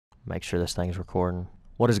Make sure this thing's recording.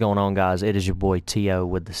 What is going on, guys? It is your boy T.O.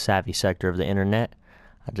 with the savvy sector of the internet.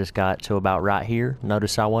 I just got to about right here.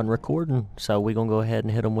 Noticed I wasn't recording, so we're going to go ahead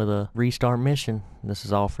and hit them with a restart mission. This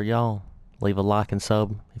is all for y'all. Leave a like and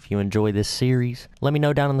sub if you enjoy this series. Let me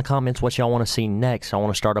know down in the comments what y'all want to see next. I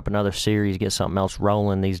want to start up another series, get something else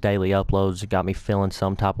rolling. These daily uploads got me feeling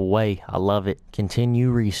some type of way. I love it.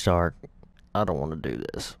 Continue restart. I don't want to do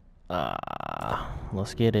this.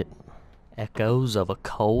 Let's get it. Echoes of a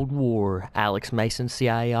Cold War. Alex Mason,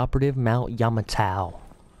 CIA operative, Mount Yamantau.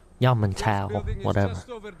 Whatever.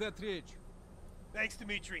 Thanks,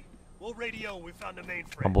 Dimitri. We'll radio when we found the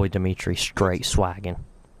mainframe. My boy Dimitri straight swagging.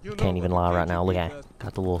 Can't even lie right now. Look at it.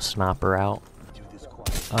 Got the little sniper out.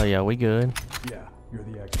 Oh yeah, we good. Yeah, you're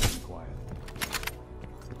the expert in quiet.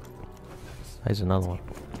 There's another one.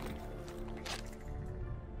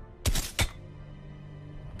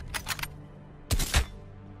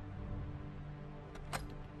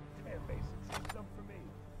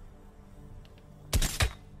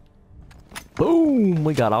 Boom!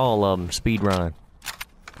 We got all of them. Speed run.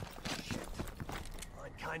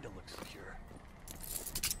 Kinda looks secure.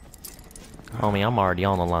 Homie, I'm already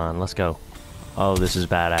on the line. Let's go. Oh, this is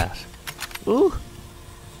badass. Ooh!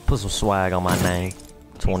 Put some swag on my name.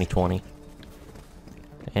 2020.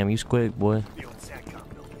 Damn, you quick, boy.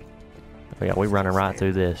 Oh yeah, we running right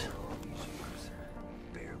through this.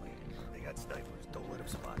 Barely. They got snipers. Don't let them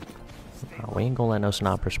spot you. Oh, we ain't gonna let no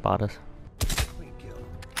sniper spot us.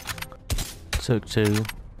 Took 2,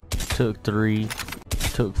 took 3,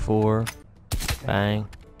 took 4, bang.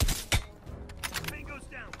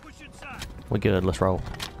 We good, let's roll.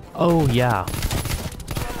 Oh yeah.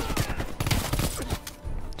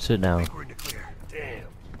 Sit down. Damn,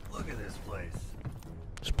 look at this place.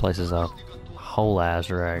 This place is a whole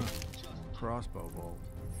ass wreck. Crossbow bolt.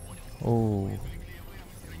 Oh.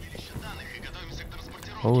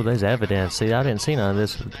 Oh, there's evidence. See, I didn't see none of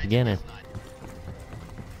this at the beginning.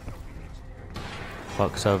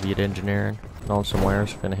 Fuck Soviet engineering. Going somewhere.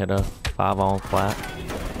 Finna hit a 5-on flat.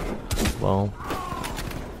 Boom.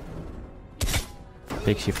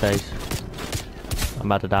 Fix your face. I'm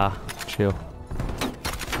about to die. Chill.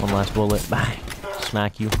 One last bullet. Bang.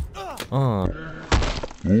 Smack you. Ooh.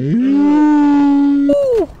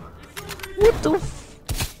 What the f...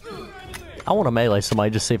 I want to melee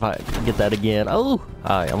somebody just see if I can get that again. Oh!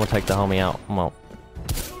 Alright, I'm gonna take the homie out. Come on.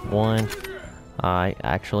 1. Alright,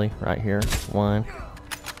 actually, right here. 1.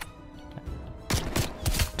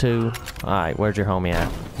 2. Alright, where's your homie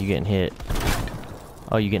at? You getting hit.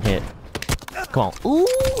 Oh, you getting hit. Come on. Ooh!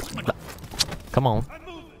 Come on.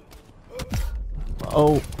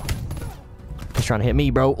 Oh. He's trying to hit me,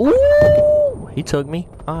 bro. Ooh! He took me.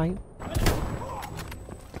 Alright.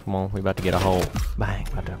 Come on, we about to get a hole. Bang.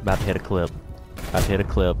 About to hit a clip. About to hit a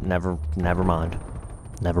clip. Never mind.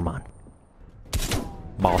 Never mind.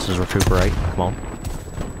 Bosses recuperate. Come on.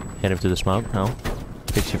 Hit him through the smoke. No.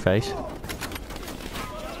 Fix your face.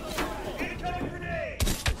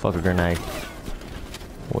 Fuck a grenade.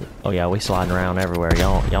 Oh yeah, we sliding around everywhere.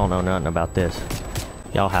 Y'all know nothing about this.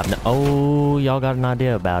 Y'all have no... Oh, y'all got an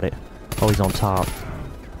idea about it. Oh, he's on top.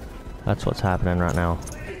 That's what's happening right now.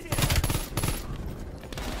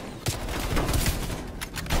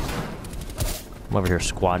 I'm over here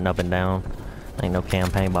squatting up and down. Ain't no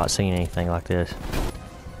campaign bot seen anything like this.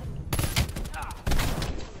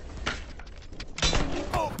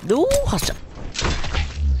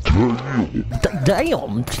 Ooh,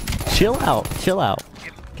 damn! Chill out, chill out.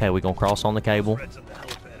 Okay, we gonna cross on the cable.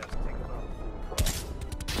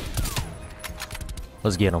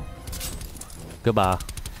 Let's get him. Goodbye.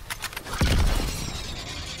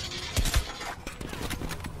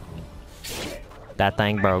 That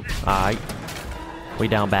thing broke. Alright. We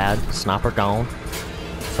down bad. Sniper gone.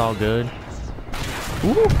 It's all good.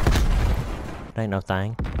 Ooh! It ain't no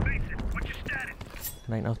thing.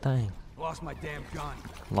 It ain't no thing. Lost my damn gun.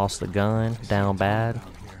 Lost the gun. Down bad.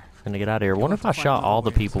 Gonna get out of here. Wonder if I shot all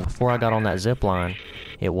the people before I got on that zip line,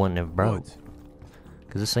 it wouldn't have broke.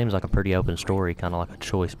 Because this seems like a pretty open story, kind of like a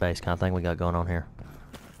choice-based kind of thing we got going on here.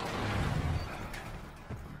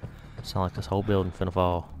 Sound like this whole building finna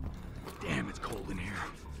fall. Damn, it's cold in here.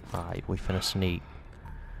 Alright, we finna sneak.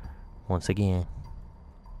 Once again.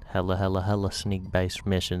 Hella sneak-based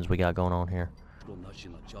missions we got going on here.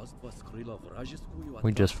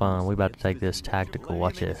 We just fine. We about to take this tactical.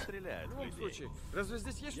 Watch this. Now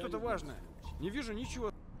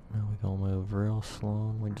we gonna move real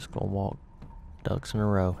slow. We just gonna walk ducks in a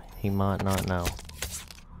row. He might not know.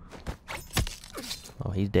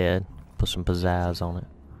 Oh, he's dead. Put some pizzazz on it.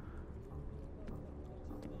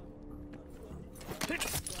 Get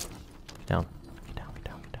down. Get down. Get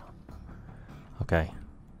down. Get down. Okay.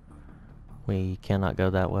 We cannot go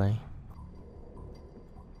that way.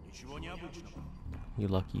 You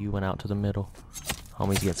lucky you went out to the middle.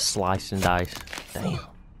 Homies get sliced and diced. Damn.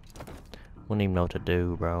 Wouldn't even know what to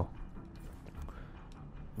do, bro.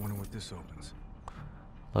 Wonder what this opens.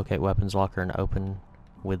 Locate weapons locker and open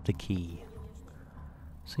with the key.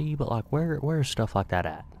 See, but like, where's stuff like that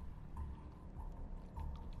at?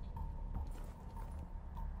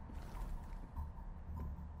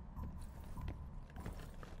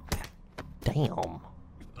 Damn. Oh,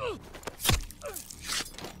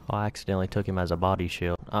 I accidentally took him as a body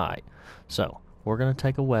shield. Alright, so we're gonna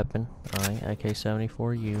take a weapon. Alright,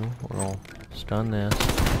 AK-74U. We're gonna stun this.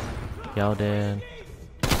 Y'all dead.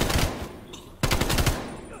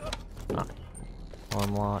 Alright.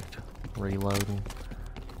 Unlocked. Reloading.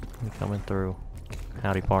 I'm coming through.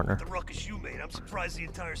 Howdy, partner. The ruckus you made, I'm surprised the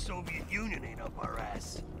entire Soviet Union ain't up our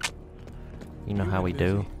ass. You know how we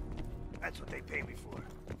do. That's what they pay me for.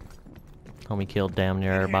 Homie killed damn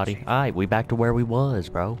near everybody. Alright, we back to where we was,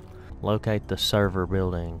 bro. Locate the server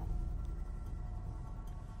building.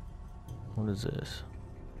 What is this?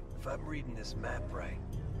 If I'm reading this map right,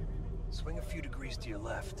 swing a few degrees to your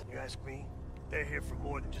left. You ask me, they're here for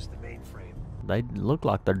more than just the mainframe. They look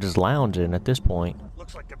like they're just lounging at this point.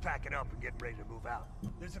 Looks like they're packing up and getting ready to move out.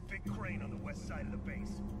 There's a big crane on the west side of the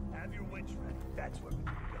base. Have your winch ready. That's where we need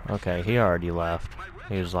to go. Okay, he already left.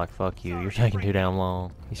 He was like, fuck you, you're taking too damn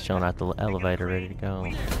long. He's chilling at the elevator ready to go.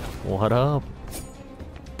 What up?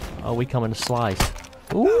 Oh, we coming to slice.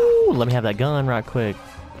 Ooh, let me have that gun right quick.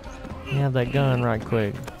 Let me have that gun right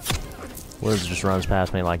quick. Woods just runs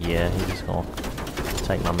past me like, yeah, he's just gonna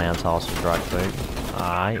take my man's hostage right quick.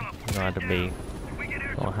 Alright, we're gonna have to be...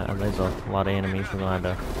 there's a lot of enemies, we're gonna have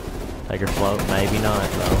to take her float. Maybe not,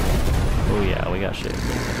 though. Oh yeah, we got shit.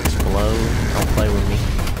 Explode, don't play with me.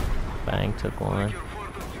 Bang, took one.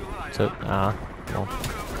 Took another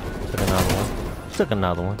one. Took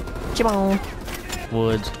another one. Come on.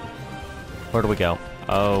 Woods. Where do we go?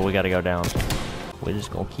 Oh, we gotta go down. We're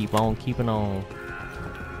just gonna keep on keeping on.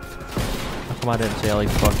 How come I didn't see all these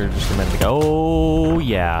fuckers just a minute ago? Oh,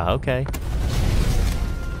 yeah, okay.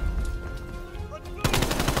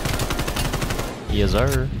 Yes,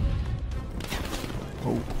 sir.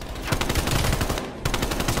 Oh.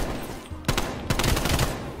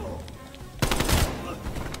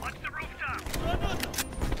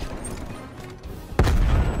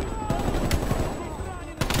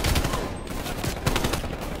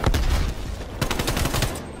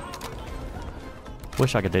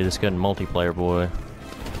 Wish I could do this good in multiplayer, boy.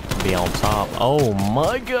 Be on top. Oh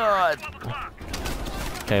my god!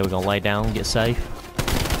 Okay, we're gonna lay down, get safe.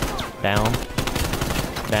 Down.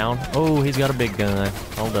 Down. Oh, he's got a big gun.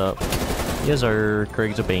 Hold up. Yes, sir.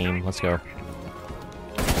 Krieg's a beam. Let's go.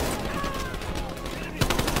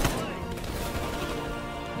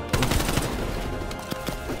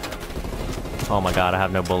 Oh my god, I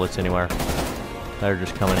have no bullets anywhere. They're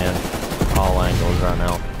just coming in all angles right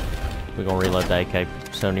now. We're gonna reload the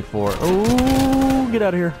AK-74. Oh, get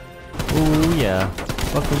out of here. Oh, yeah.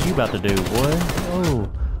 What was you about to do, boy?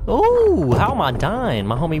 Oh. Oh, how am I dying?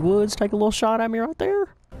 My homie Woods take a little shot at me right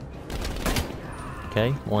there.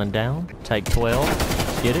 Okay, one down. Take 12.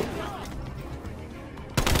 Let's get it.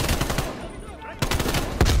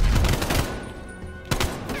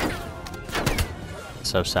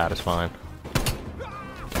 So satisfying.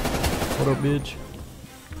 What up, bitch?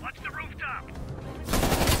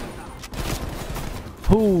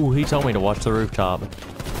 Ooh, he told me to watch the rooftop.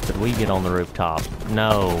 Did we get on the rooftop?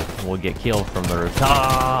 No, we'll get killed from the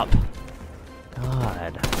rooftop.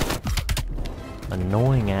 God.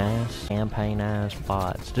 Annoying ass, campaign ass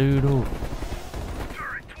bots. Dude, ooh.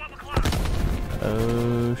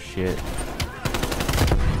 Oh, shit.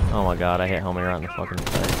 Oh my god, I hit homie right in the fucking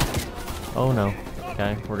face. Oh no.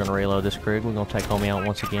 Okay, we're gonna reload this Krieg. We're gonna take homie out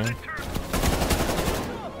once again.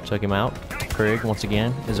 Took him out. Krieg, once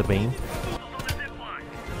again, is a beam.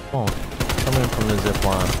 Come on. Come in from the zip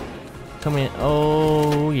line. Come in.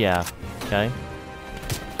 Oh, yeah. Okay.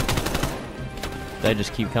 They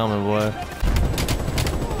just keep coming, boy.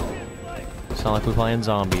 Sound like we're playing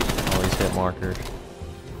zombies. All these hit markers.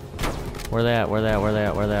 Where they at? Where they at? Where they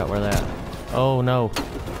at? Where they at? Where they at? Oh, no.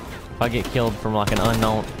 If I get killed from like an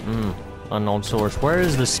unknown source. Where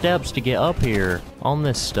is the steps to get up here on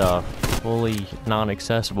this stuff? Fully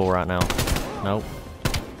non-accessible right now. Nope.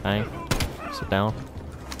 Okay. Sit down.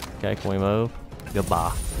 Okay, can we move?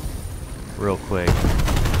 Goodbye. Real quick.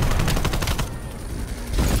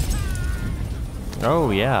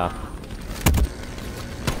 Oh, yeah.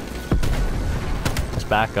 That's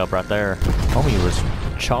backup right there. Homie was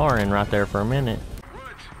charring right there for a minute.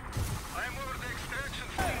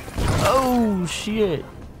 Oh, shit.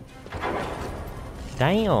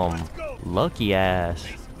 Damn. Lucky ass.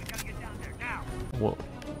 What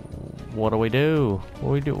do we do? What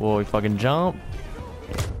do we do? Well, we fucking jump?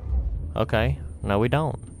 Okay. No, we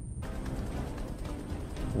don't.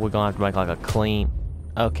 We're gonna have to make like a clean...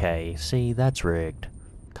 Okay, see, that's rigged.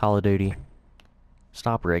 Call of Duty.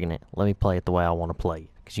 Stop rigging it. Let me play it the way I want to play it.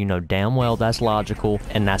 Because you know damn well that's logical,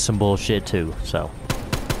 and that's some bullshit too, so...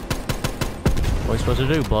 What are we supposed to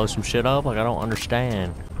do? Blow some shit up? Like, I don't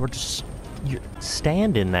understand. We're just... You're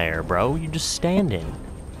standing there, bro. You're just standing.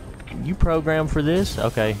 You programmed for this?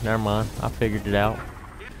 Okay, never mind. I figured it out.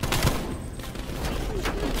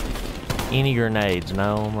 Any grenades?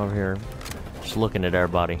 No, I'm over here just looking at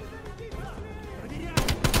everybody.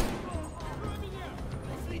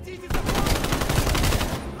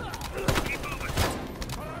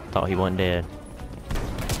 Thought he wasn't dead.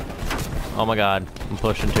 Oh my god, I'm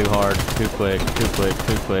pushing too hard, too quick, too quick,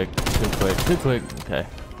 too quick, too quick, too quick. Okay.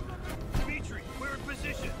 Dimitri, we're in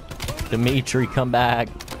position. Dimitri, come back.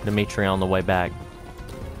 Dimitri on the way back.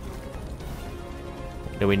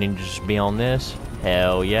 Do we need to just be on this?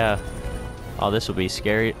 Hell yeah. Oh, this will be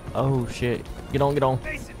scary. Oh shit. Get on, get on.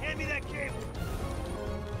 Mason, hand me that cable.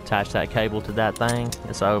 Attach that cable to that thing.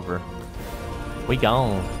 It's over. We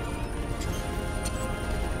gone.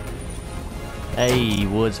 Hey,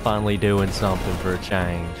 Wood's finally doing something for a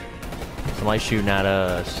change. Somebody's shooting at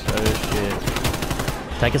us. Oh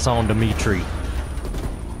shit. Take us on, Dimitri.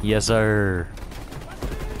 Yes, sir.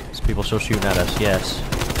 There's people still shooting at us. Yes.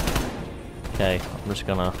 Okay, I'm just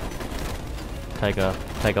gonna take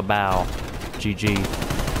a bow. GG.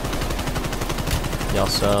 Y'all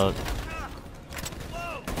suck.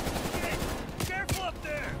 Careful up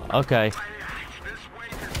there. Okay.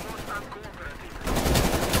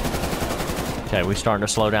 Okay, we're starting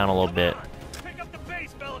to slow down a little bit. Pick up the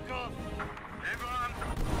pace, Belikov.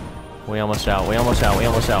 We almost out, we almost out, we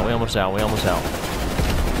almost out, we almost out, we almost out.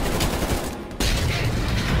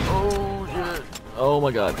 Oh shit. Oh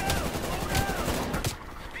my god.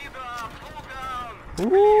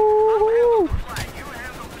 Woo!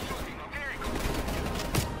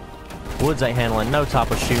 Woods ain't handling no type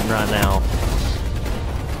of shooting right now.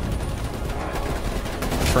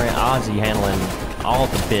 Trent Ozzy handling all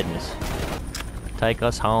the business. Take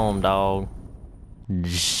us home, dog.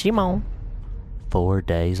 Shimon. 4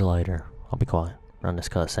 days later. I'll be quiet. Run this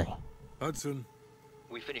cutscene. Hudson.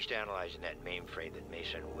 We finished analyzing that mainframe that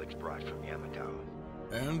Mason Woods brought from Yamato.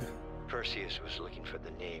 And? Perseus was looking for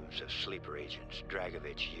the names of sleeper agents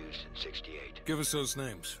Dragovich used in '68. Give us those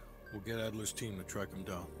names. We'll get Adler's team to track them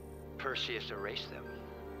down. Perseus erased them.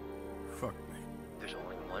 Fuck me. There's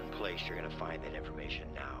only one place you're gonna find that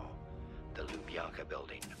information now. The Lubyanka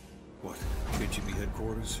building. What? KGB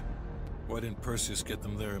headquarters? Why didn't Perseus get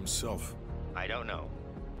them there himself? I don't know.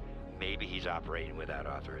 Maybe he's operating without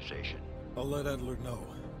authorization. I'll let Adler know.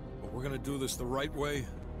 But we're gonna do this the right way.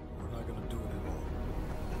 We're not gonna do it at all.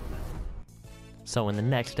 So in the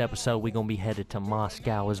next episode, we're going to be headed to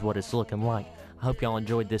Moscow is what it's looking like. I hope y'all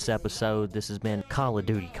enjoyed this episode. This has been Call of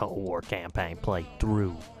Duty Cold War campaign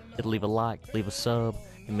playthrough. Leave a like, leave a sub.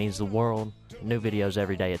 It means the world. New videos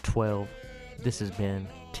every day at 12. This has been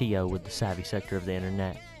T.O. with the Savvy Sector of the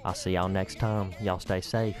Internet. I'll see y'all next time. Y'all stay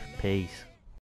safe. Peace.